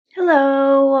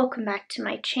Hello, welcome back to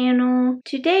my channel.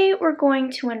 Today we're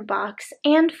going to unbox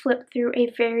and flip through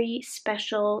a very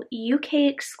special UK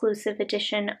exclusive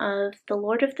edition of The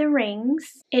Lord of the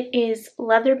Rings. It is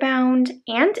leather bound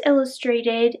and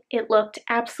illustrated. It looked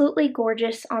absolutely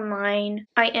gorgeous online.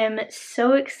 I am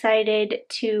so excited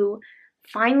to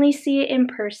finally see it in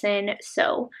person,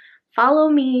 so follow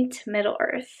me to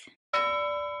Middle-earth.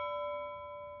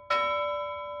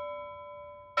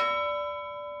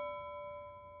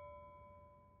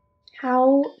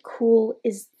 How cool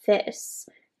is this?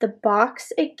 The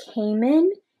box it came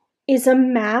in is a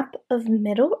map of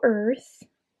Middle-earth.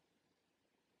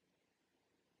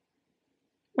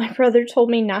 My brother told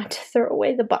me not to throw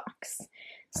away the box,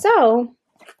 so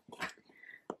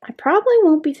I probably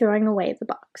won't be throwing away the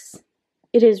box.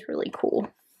 It is really cool.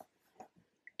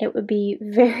 It would be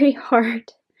very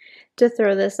hard to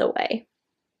throw this away.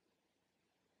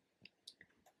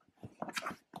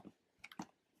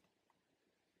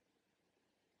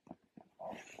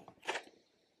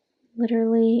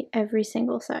 Literally every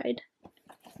single side.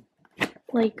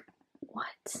 Like,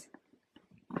 what?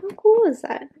 How cool is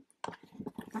that?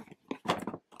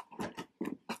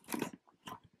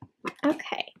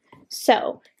 Okay,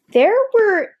 so there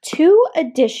were two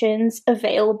editions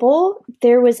available.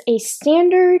 There was a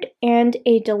standard and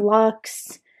a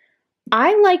deluxe.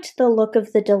 I liked the look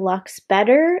of the deluxe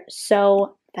better,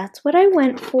 so that's what I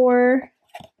went for.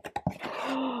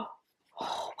 Oh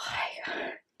my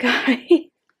god, guys.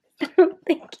 I don't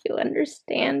think you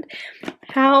understand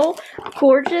how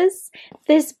gorgeous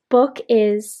this book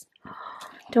is.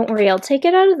 Don't worry, I'll take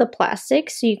it out of the plastic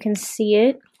so you can see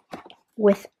it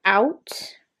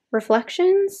without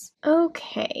reflections.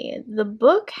 Okay, the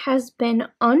book has been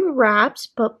unwrapped,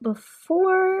 but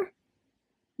before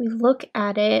we look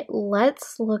at it,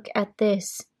 let's look at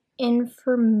this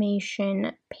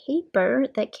information paper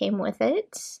that came with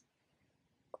it.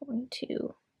 I'm going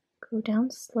to go down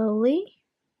slowly,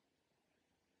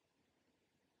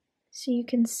 so you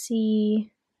can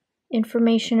see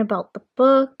information about the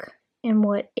book and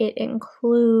what it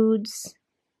includes.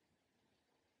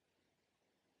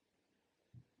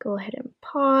 Go ahead and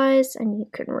pause and you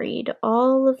can read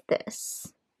all of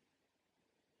this.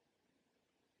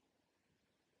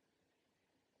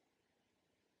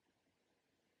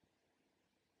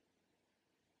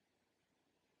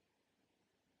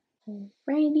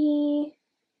 Alrighty,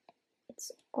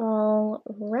 it's all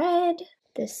red.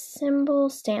 This symbol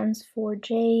stands for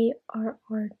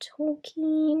J.R.R.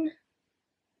 Tolkien.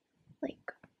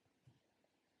 Like,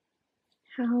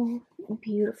 how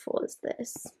beautiful is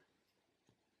this?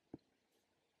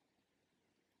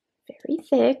 Very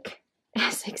thick,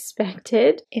 as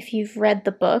expected. If you've read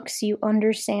the books, you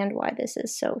understand why this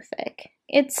is so thick.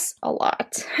 It's a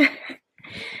lot.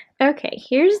 Okay,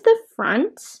 here's the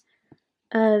front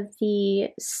of the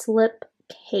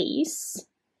slipcase.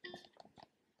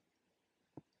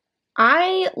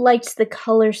 I liked the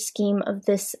color scheme of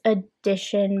this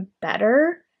edition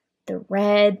better. The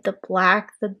red, the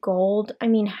black, the gold. I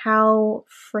mean, how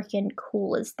freaking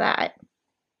cool is that?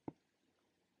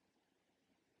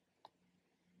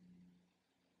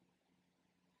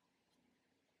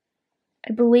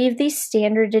 I believe the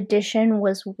standard edition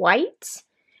was white,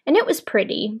 and it was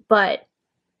pretty, but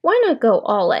why not go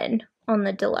all in on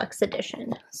the deluxe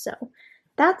edition? So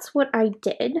that's what I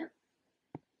did.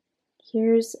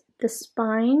 Here's the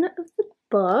spine of the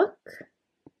book.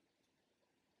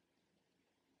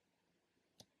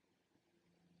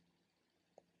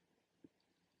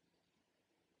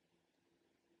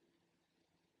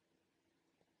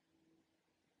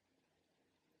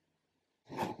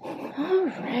 All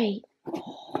right.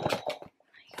 Oh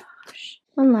my gosh.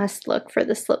 One last look for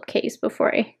the slipcase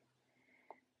before I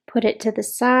put it to the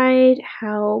side.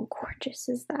 How gorgeous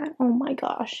is that? Oh my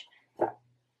gosh.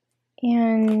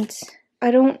 And I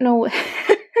don't know.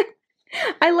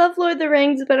 I love Lord of the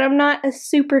Rings, but I'm not a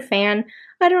super fan.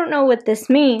 I don't know what this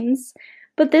means,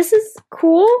 but this is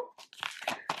cool.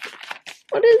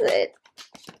 What is it?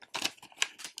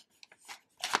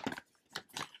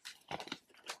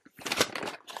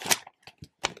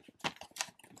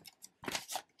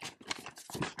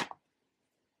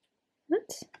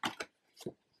 What?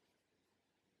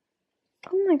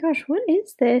 Oh my gosh, what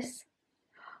is this?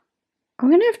 I'm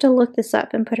gonna have to look this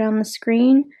up and put it on the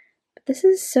screen, but this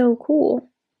is so cool,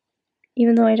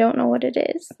 even though I don't know what it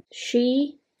is.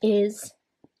 She is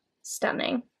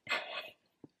stunning.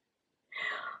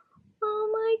 Oh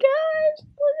my gosh,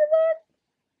 look at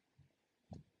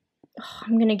that. Oh,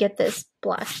 I'm gonna get this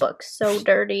black book so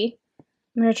dirty.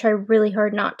 I'm gonna try really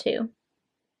hard not to.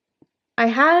 I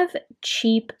have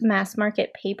cheap mass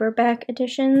market paperback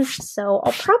editions, so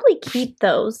I'll probably keep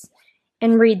those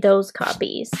and read those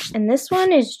copies. And this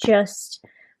one is just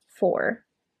for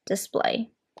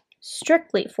display.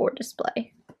 Strictly for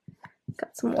display.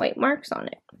 Got some white marks on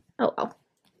it. Oh well.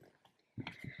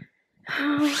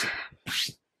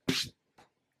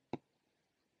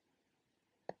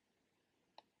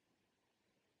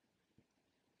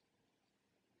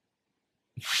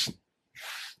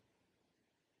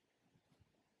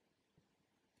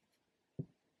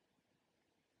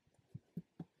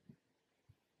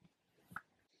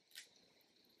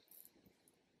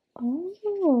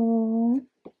 Oh,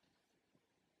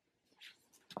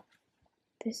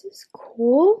 this is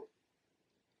cool.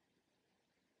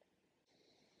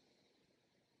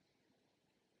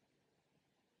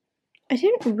 I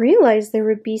didn't realize there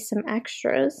would be some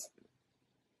extras.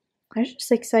 I was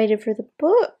just excited for the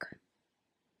book.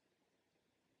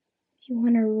 If you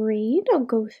want to read, I'll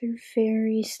go through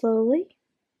very slowly.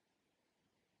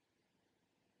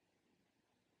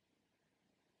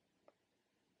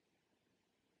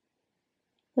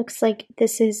 Looks like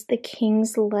this is the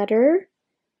king's letter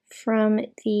from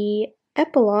the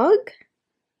epilogue.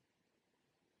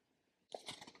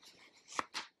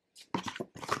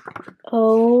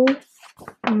 Oh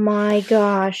my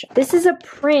gosh. This is a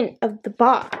print of the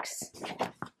box.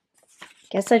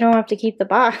 Guess I don't have to keep the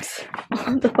box.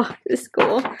 Oh, the box is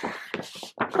cool.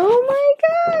 Oh my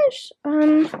gosh.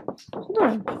 Hold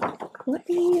on. Let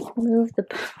me move the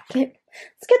book.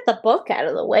 Let's get the book out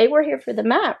of the way. We're here for the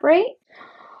map, right?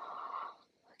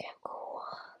 Look how cool.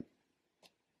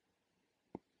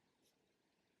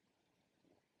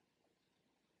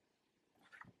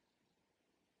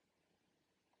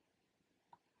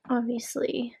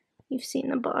 Obviously, you've seen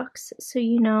the box, so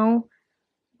you know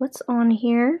what's on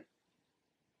here.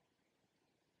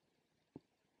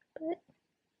 But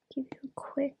give you a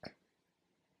quick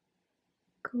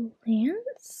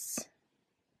glance.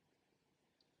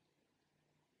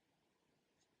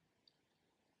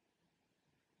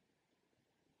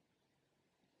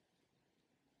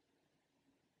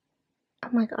 Oh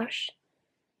my gosh.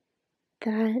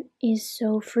 That is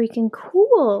so freaking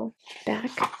cool.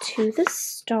 Back to the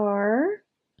star.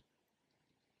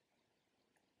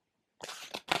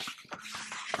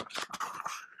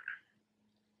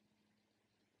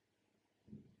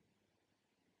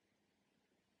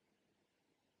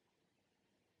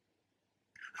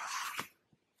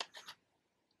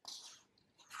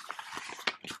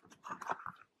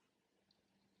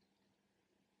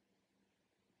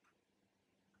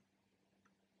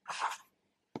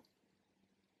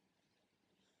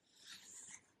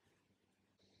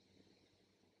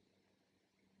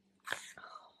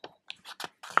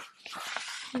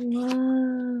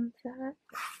 Love that.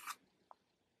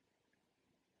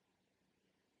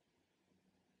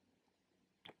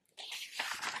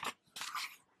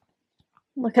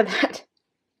 Look at that.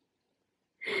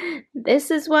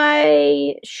 This is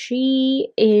why she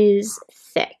is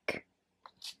thick.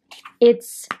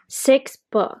 It's 6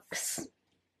 books.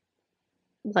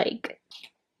 Like,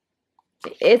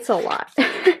 it's a lot.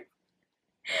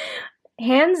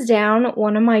 Hands down,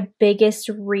 one of my biggest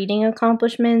reading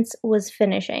accomplishments was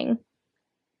finishing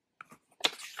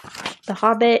The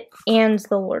Hobbit and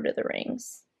The Lord of the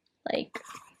Rings. Like,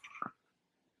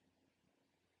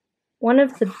 one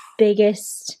of the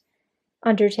biggest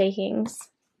undertakings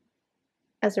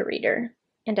as a reader.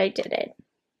 And I did it.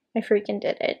 I freaking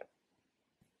did it.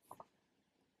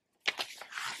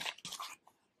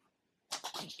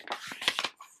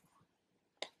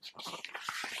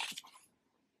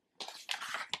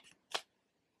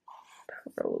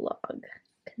 Prologue.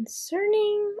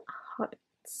 Concerning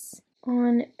hobbits.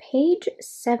 On page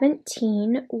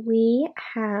 17, we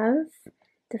have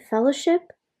the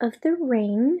Fellowship of the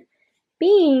Ring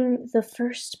being the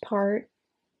first part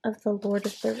of the Lord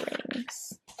of the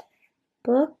Rings.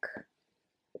 Book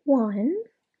 1.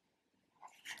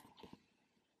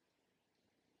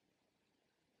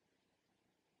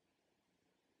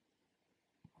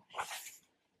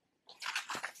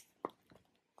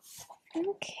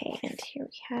 Okay, and here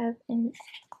we have an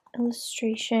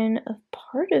illustration of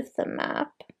part of the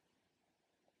map,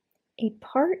 a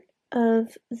part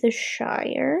of the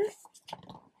Shire.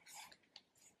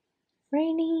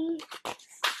 Ready? I'm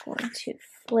going to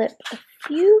flip a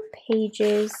few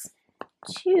pages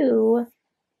to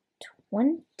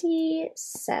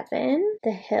 27.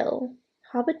 The Hill,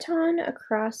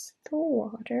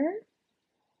 Hobbiton-across-the-Water.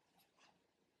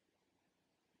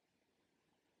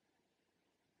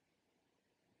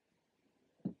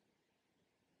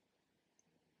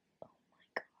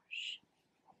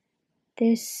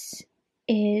 This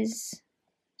is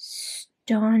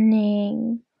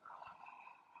stunning.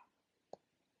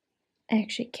 I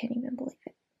actually can't even believe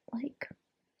it. Like,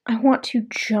 I want to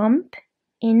jump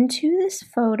into this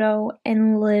photo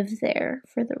and live there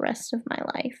for the rest of my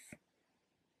life.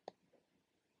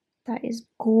 That is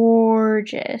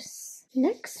gorgeous.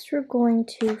 Next, we're going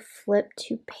to flip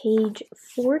to page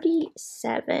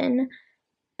 47,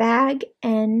 Bag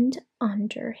End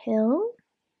Underhill.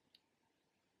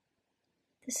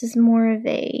 This is more of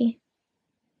a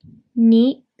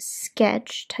neat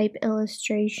sketch type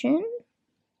illustration.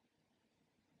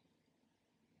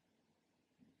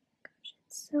 Gosh,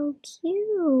 it's so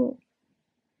cute.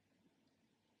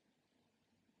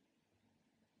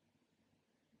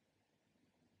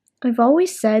 I've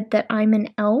always said that I'm an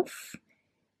elf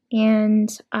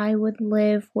and I would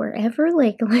live wherever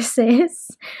Legolas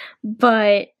is,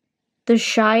 but the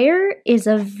Shire is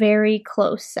a very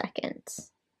close second.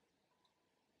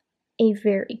 A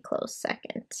very close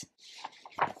second.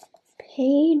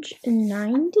 Page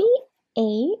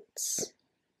 98,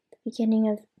 beginning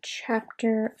of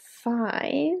chapter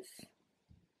 5.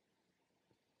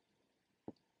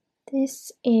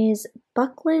 This is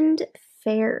Buckland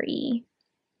Ferry.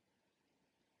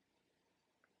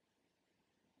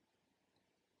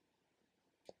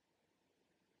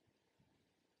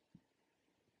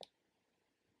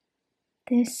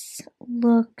 This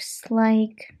looks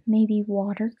like maybe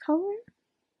watercolor.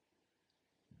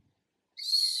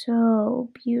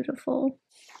 So beautiful.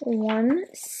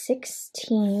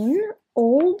 116,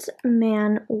 Old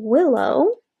Man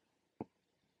Willow.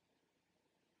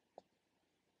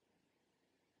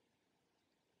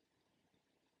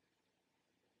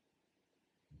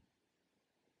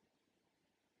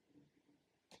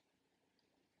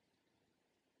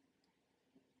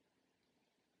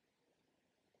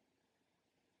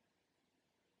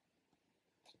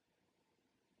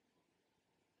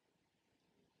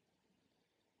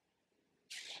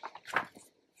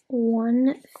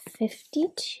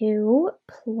 $152,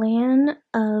 Plan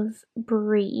of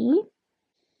Bree.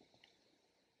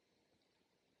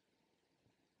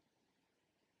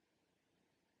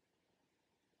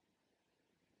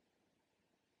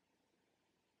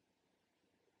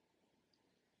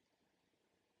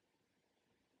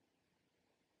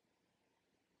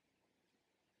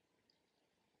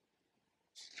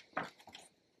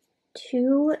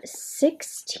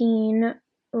 $216,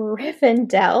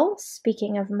 Rivendell.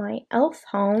 Speaking of my elf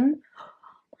home. Oh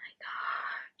my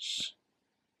gosh.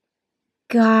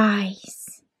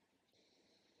 Guys.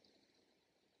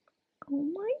 Oh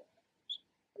my gosh.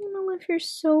 I want to live here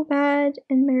so bad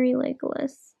and marry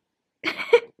Legolas.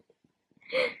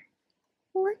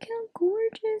 Look how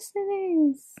gorgeous it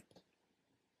is.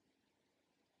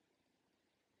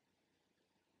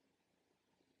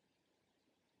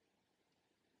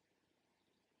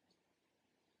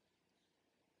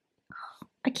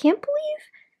 I can't believe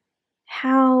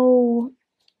how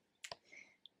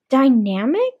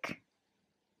dynamic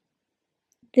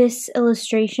this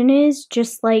illustration is,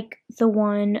 just like the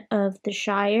one of the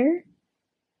Shire.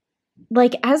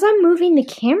 Like, as I'm moving the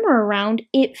camera around,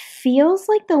 it feels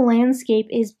like the landscape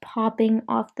is popping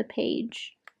off the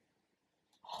page.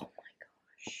 Oh my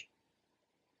gosh.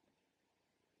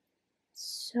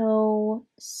 So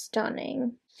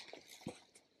stunning.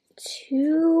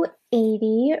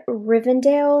 280,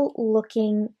 Rivendell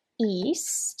looking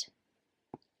east.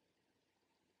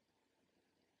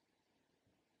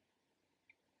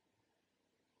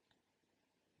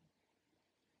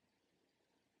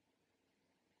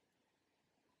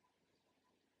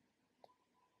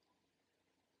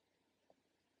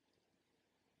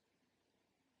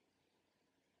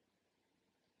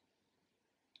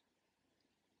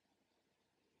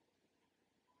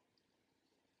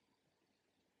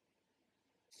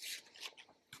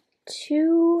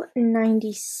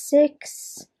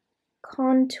 $296,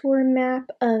 contour map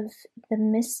of the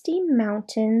Misty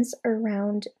Mountains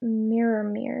around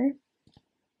Mirror.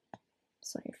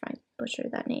 Sorry if I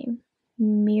butchered that name.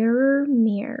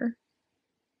 Mirror.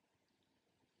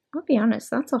 I'll be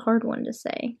honest, that's a hard one to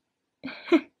say.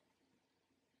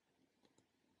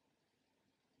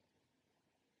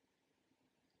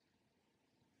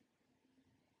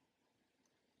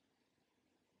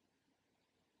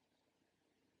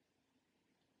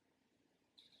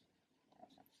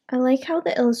 I like how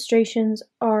the illustrations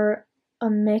are a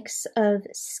mix of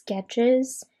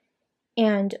sketches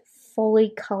and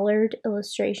fully colored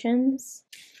illustrations.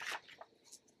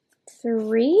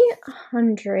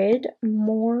 300,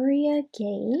 Moria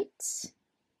Gate.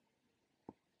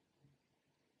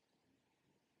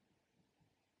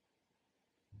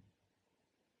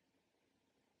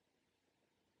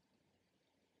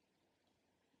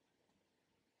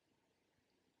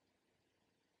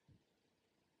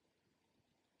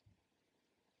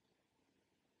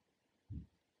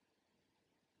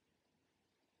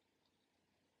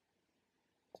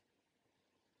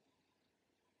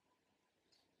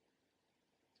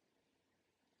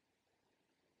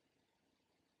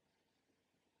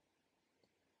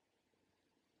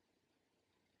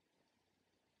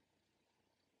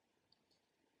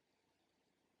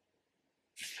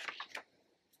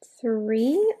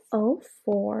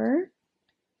 304.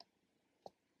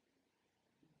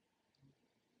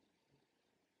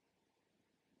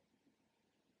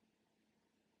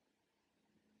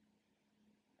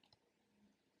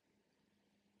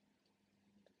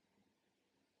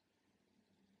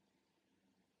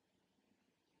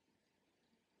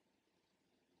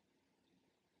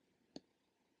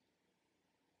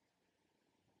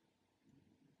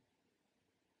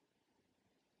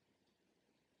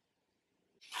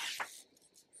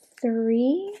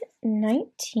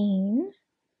 $319.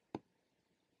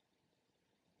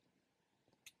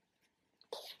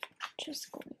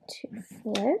 Just going to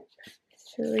flip.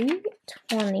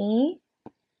 $320.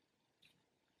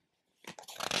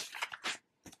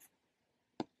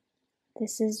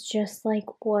 This is just like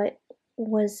what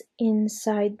was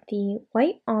inside the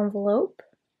white envelope.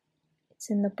 It's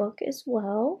in the book as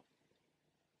well.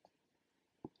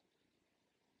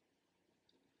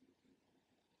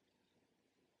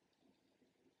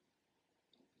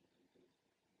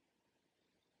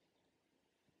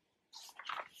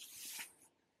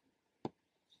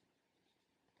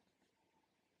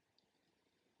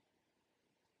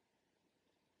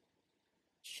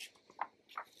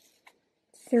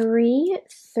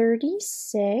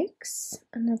 $336,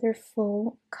 another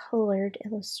full colored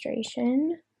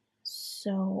illustration.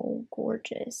 So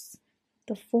gorgeous.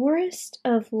 The Forest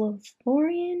of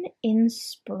Lothlorien in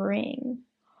spring.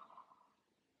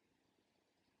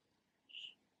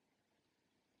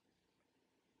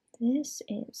 This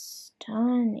is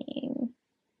stunning.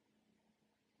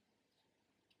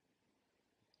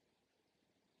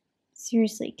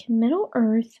 Seriously, can Middle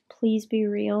Earth please be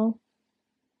real?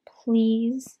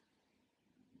 Please.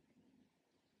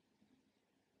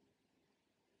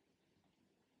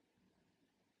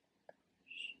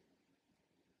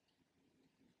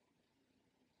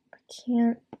 I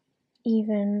can't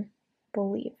even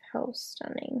believe how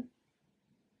stunning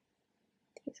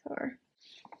these are.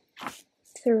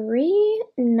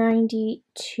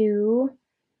 $392,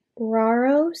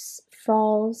 Raros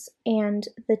Falls and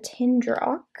the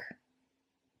Tindrock.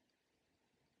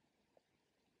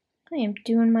 I am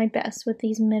doing my best with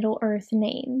these Middle Earth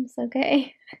names,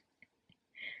 okay?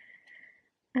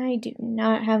 I do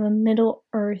not have a Middle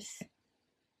Earth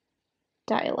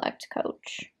dialect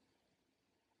coach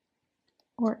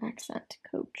or accent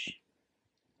coach.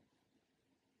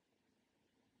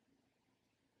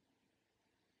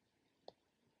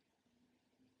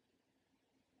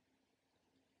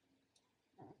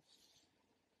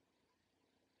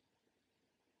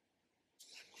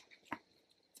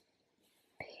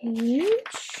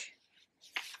 Page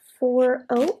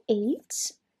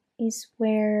 408 is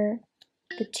where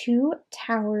the Two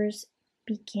Towers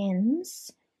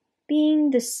begins, being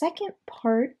the second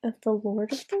part of the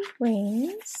Lord of the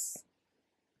Rings.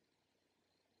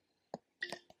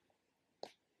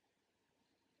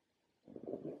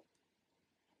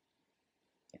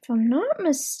 If I'm not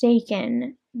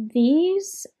mistaken,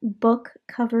 these book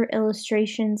cover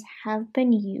illustrations have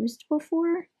been used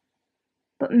before,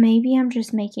 but maybe I'm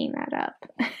just making that up.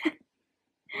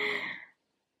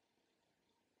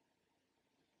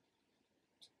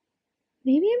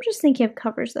 Maybe I'm just thinking of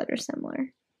covers that are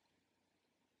similar.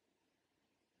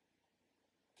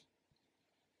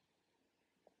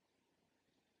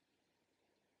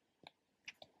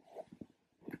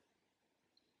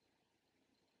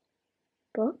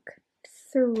 Book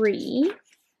 3.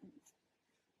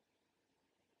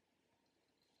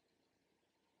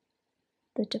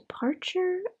 The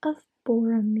Departure of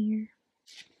Boromir.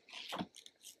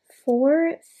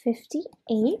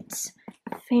 458,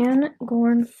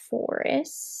 Fangorn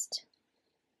Forest.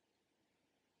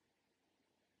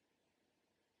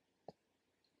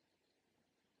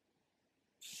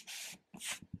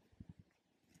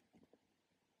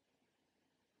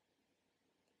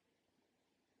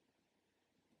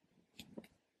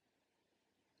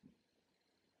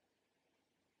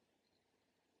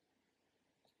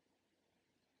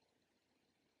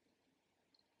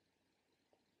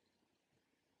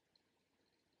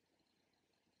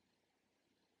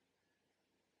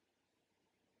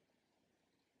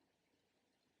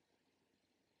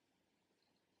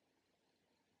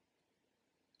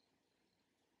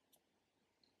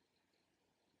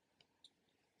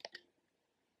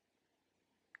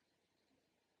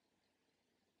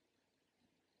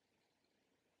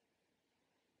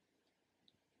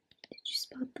 Did you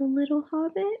spot the little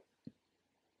hobbit?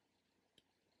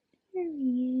 There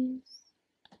he is.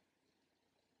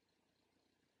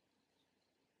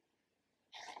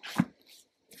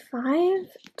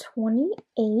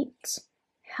 $528,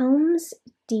 Helm's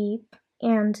Deep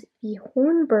and the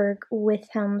Hornburg with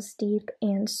Helm's Deep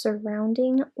and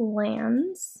surrounding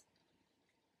lands.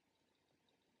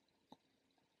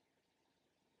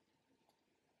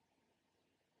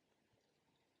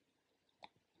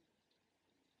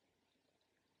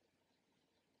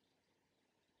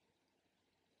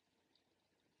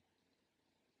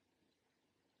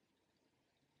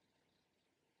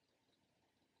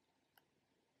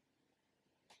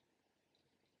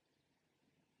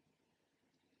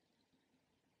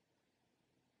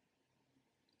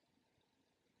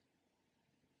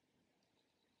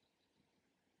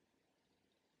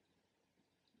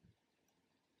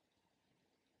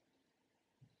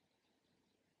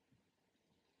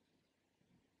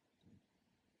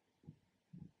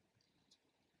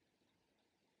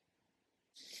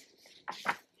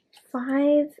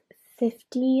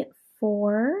 $5.54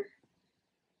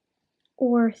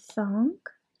 Orthonk.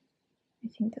 I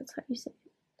think that's how you say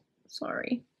it.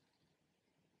 Sorry.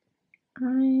 I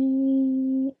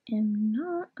am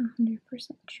not 100%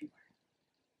 sure.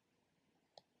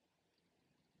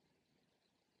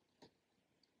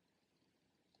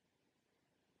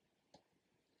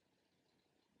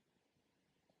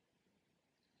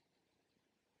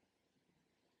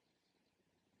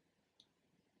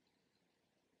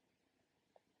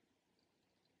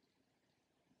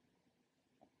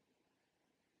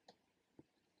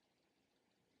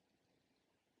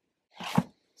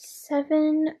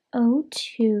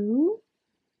 $7.02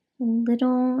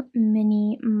 Little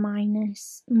Mini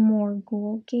minus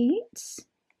Morgul Gates.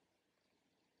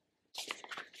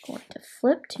 Going to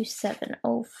flip to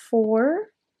 7.04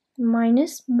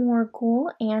 minus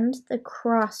Morgul and the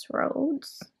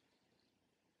Crossroads.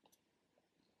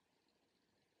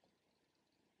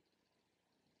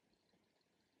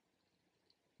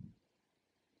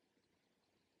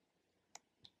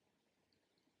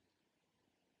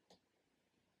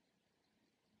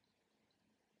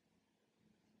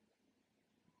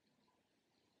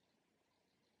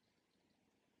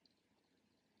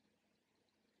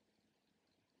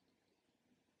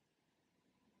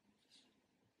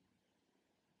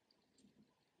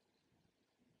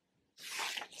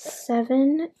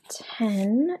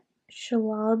 $7.10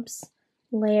 Shalob's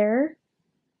Lair.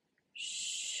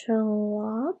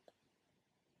 Shalob.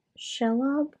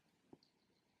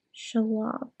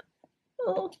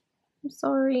 Oh, I'm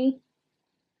sorry.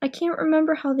 I can't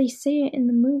remember how they say it in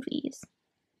the movies.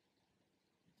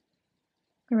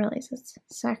 I realize it's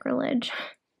sacrilege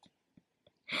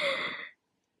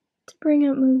to bring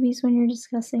up movies when you're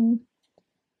discussing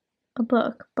a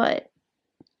book, but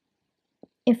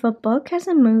if a book has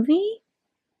a movie,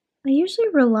 I usually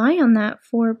rely on that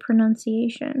for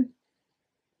pronunciation.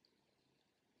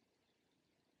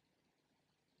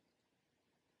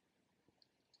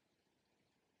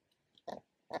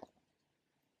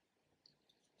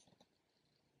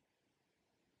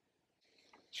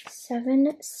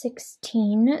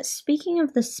 $7.16 Speaking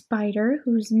of the spider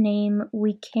whose name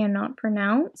we cannot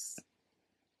pronounce,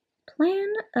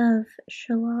 Plan of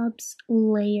Shalob's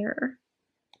Lair.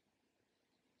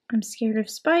 I'm scared of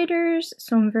spiders,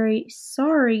 so I'm very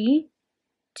sorry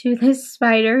to this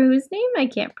spider whose name I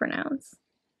can't pronounce.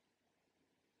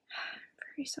 I'm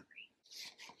very sorry.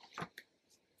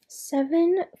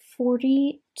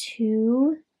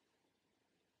 $7.42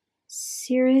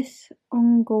 Cirith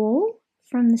Ungol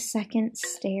from the Second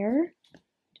Stair.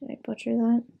 Did I butcher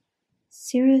that?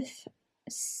 Cirith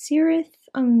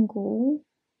Ungol.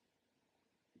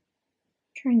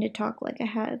 Trying to talk like I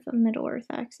have a Middle-earth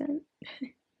accent.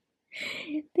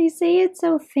 They say it's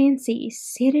so fancy.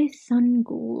 Cirith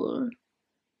Ungol.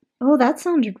 Oh, that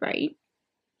sounded right.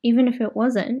 Even if it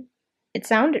wasn't, it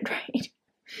sounded right.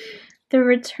 The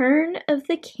Return of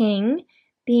the King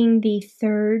being the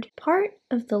third part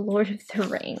of The Lord of the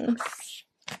Rings.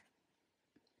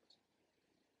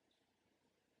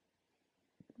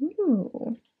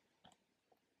 Ooh.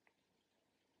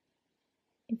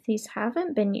 If these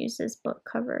haven't been used as book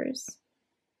covers,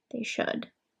 they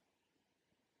should.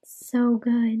 So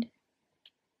good.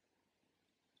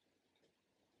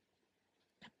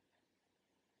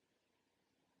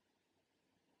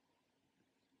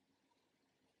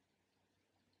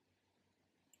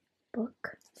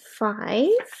 Book 5,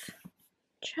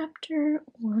 Chapter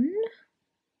 1,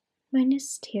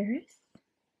 minus Tirith.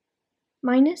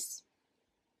 Minus?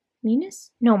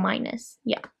 Minus? No, minus.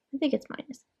 Yeah, I think it's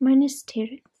minus. Minus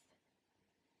Tirith.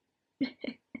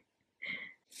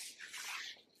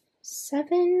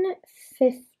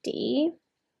 $7.50.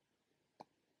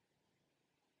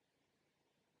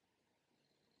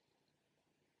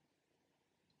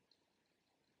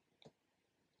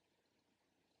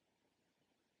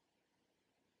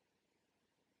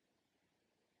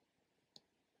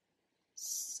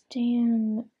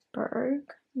 Stanberg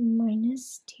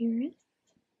minus Tirith.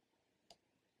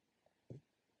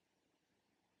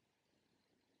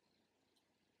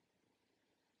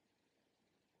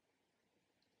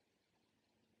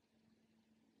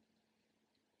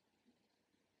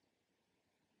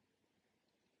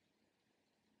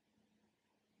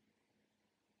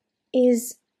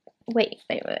 Wait.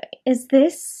 Is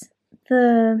this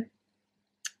the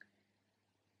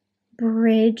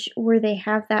bridge where they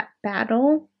have that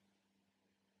battle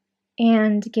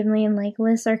and Gimli and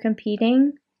Legolas are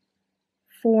competing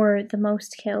for the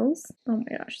most kills? Oh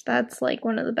my gosh, that's like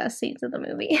one of the best scenes of the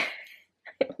movie.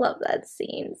 I love that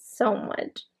scene so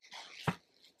much.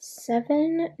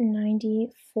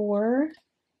 794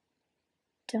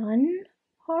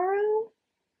 Dunharrow?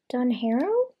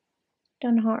 Dunharrow?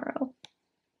 Dunharrow.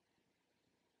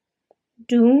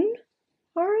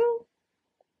 Dunharrow?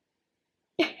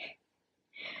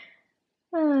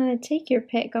 Take your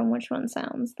pick on which one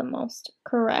sounds the most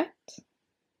correct.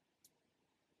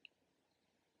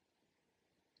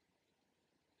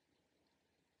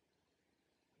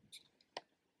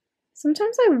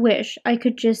 Sometimes I wish I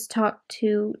could just talk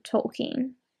to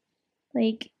Tolkien.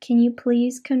 Like, can you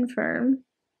please confirm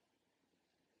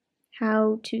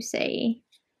how to say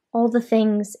all the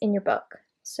things in your book,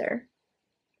 sir?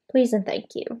 Please and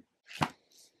thank you.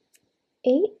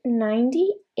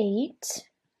 898,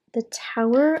 the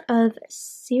Tower of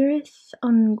Cirith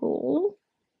Ungol.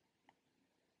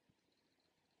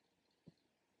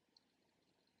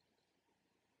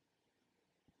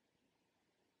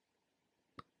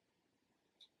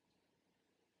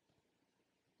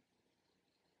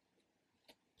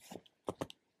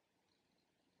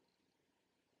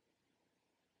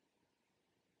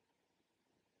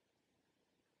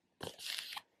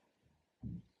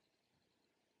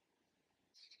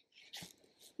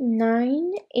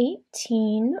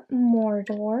 $9.18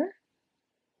 Mordor,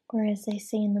 or as they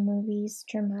say in the movies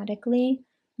dramatically,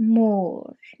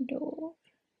 Mordor.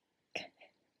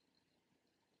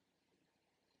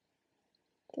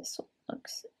 This one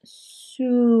looks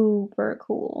super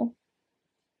cool.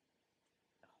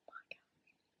 Oh my god.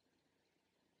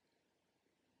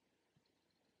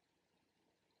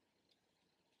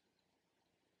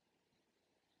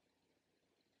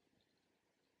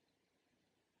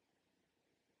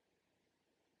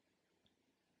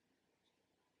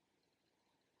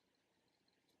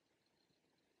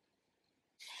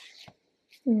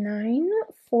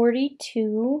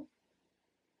 $9.42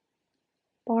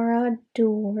 Barad-dûr.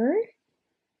 Oh my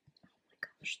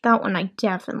gosh, that one I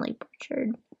definitely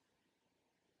butchered.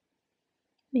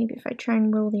 Maybe if I try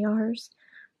and roll the R's.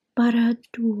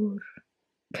 Barad-dûr.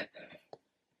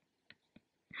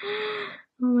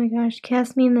 Oh my gosh,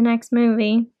 cast me in the next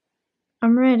movie.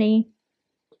 I'm ready.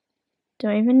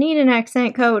 Don't even need an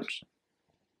accent coach.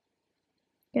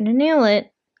 Gonna nail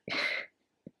it.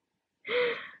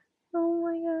 Oh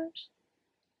my gosh.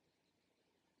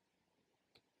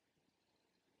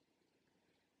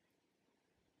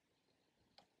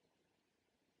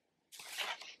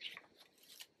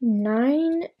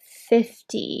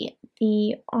 $9.50,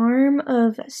 the Arm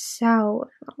of Sauron.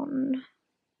 Oh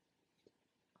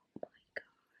my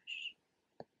gosh.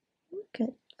 Look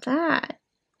at that.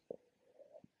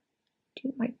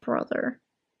 Dude, my brother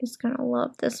is gonna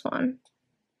love this one.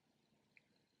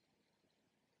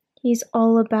 He's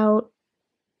all about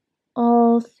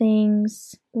all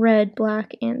things red,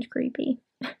 black, and creepy.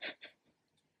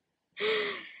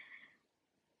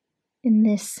 And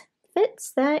this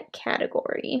fits that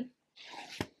category.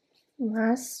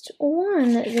 Last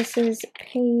one. This is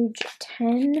page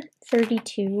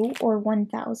 1032 or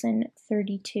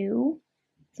 1032.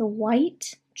 The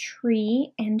White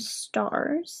Tree and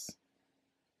Stars.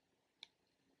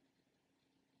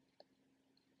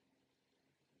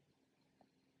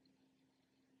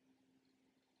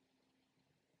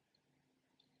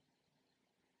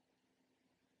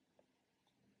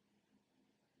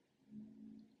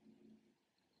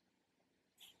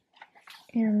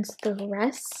 And the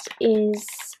rest is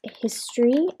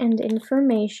history and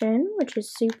information, which is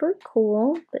super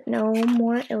cool, but no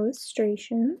more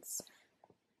illustrations.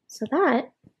 So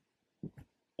that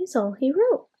is all he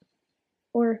wrote.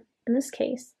 Or, in this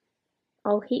case,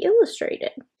 all he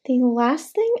illustrated. The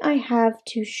last thing I have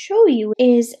to show you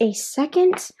is a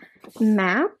second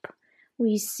map.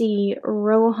 We see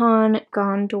Rohan,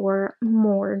 Gondor,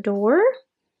 Mordor.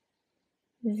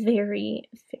 Very,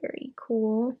 very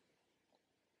cool.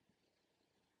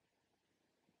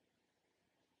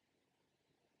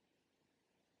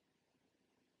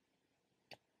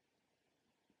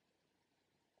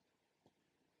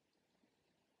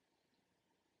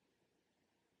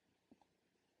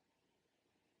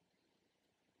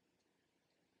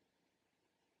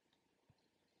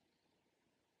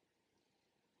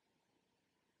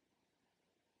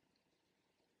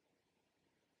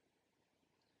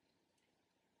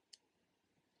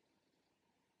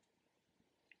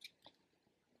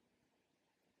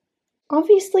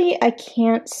 Obviously, I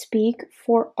can't speak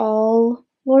for all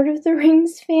Lord of the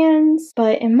Rings fans,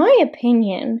 but in my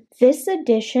opinion, this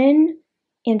edition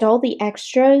and all the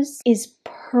extras is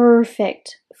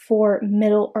perfect for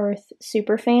Middle-earth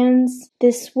superfans.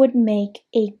 This would make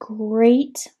a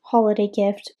great holiday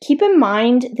gift. Keep in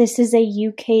mind, this is a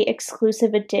UK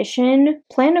exclusive edition.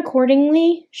 Plan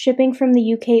accordingly. Shipping from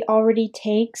the UK already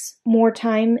takes more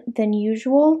time than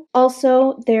usual.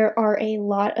 Also, there are a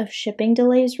lot of shipping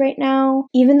delays right now.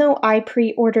 Even though I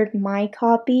pre-ordered my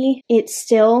copy, it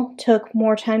still took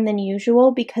more time than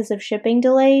usual because of shipping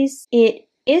delays. It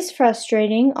is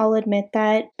frustrating, I'll admit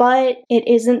that, but it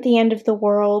isn't the end of the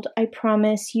world. I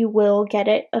promise you will get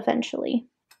it eventually.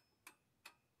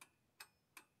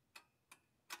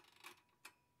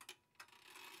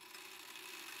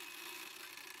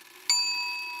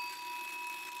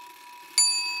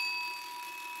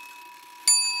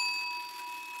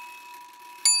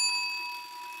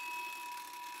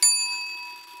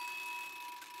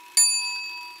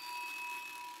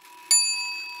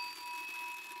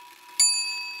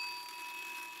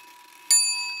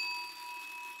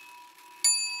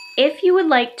 If you would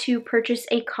like to purchase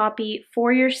a copy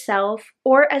for yourself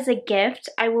or as a gift,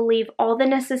 I will leave all the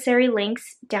necessary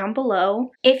links down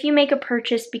below. If you make a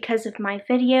purchase because of my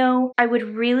video, I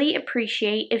would really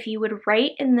appreciate if you would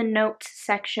write in the notes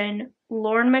section,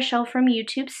 Lauren Michele from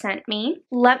YouTube sent me.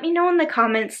 Let me know in the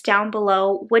comments down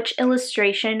below which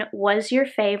illustration was your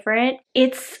favorite.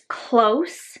 It's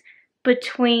close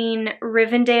between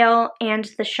Rivendell and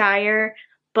the Shire,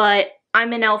 but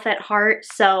I'm an elf at heart,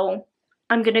 so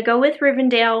I'm gonna go with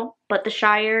Rivendell, but the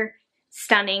Shire,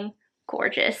 stunning,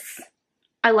 gorgeous.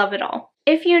 I love it all.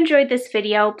 If you enjoyed this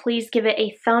video, please give it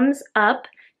a thumbs up.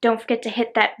 Don't forget to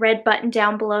hit that red button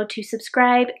down below to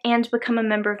subscribe and become a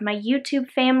member of my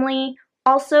YouTube family.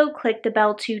 Also, click the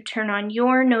bell to turn on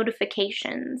your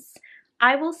notifications.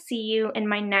 I will see you in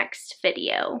my next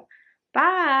video.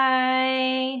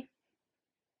 Bye!